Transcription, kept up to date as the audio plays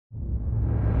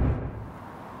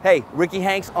Hey, Ricky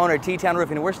Hanks, owner of T-Town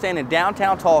Roofing, and we're standing in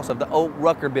downtown Tulsa of the old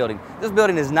Rucker building. This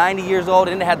building is 90 years old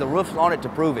and it had the roofs on it to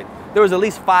prove it. There was at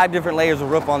least 5 different layers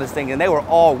of roof on this thing and they were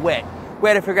all wet. We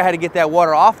had to figure out how to get that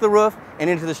water off the roof and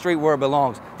into the street where it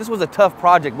belongs. This was a tough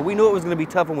project, but we knew it was gonna be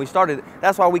tough when we started it.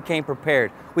 That's why we came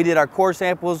prepared. We did our core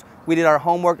samples, we did our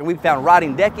homework, and we found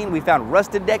rotting decking, we found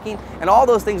rusted decking, and all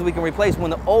those things we can replace when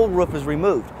the old roof is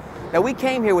removed. Now we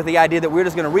came here with the idea that we were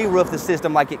just gonna re-roof the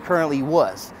system like it currently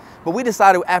was. But we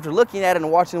decided after looking at it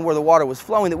and watching where the water was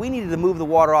flowing that we needed to move the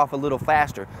water off a little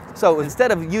faster. So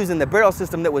instead of using the barrel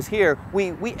system that was here,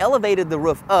 we elevated the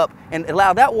roof up and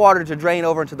allowed that water to drain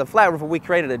over into the flat roof, where we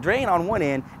created a drain on one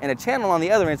end and a channel on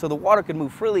the other end so the water could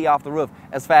move freely off the roof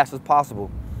as fast as possible.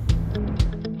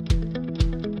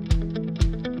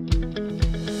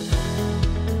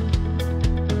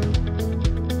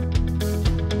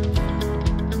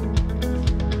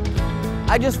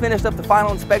 I just finished up the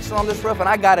final inspection on this roof and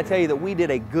I gotta tell you that we did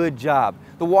a good job.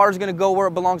 The water's gonna go where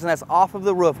it belongs and that's off of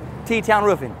the roof. T-Town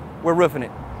Roofing, we're roofing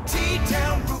it.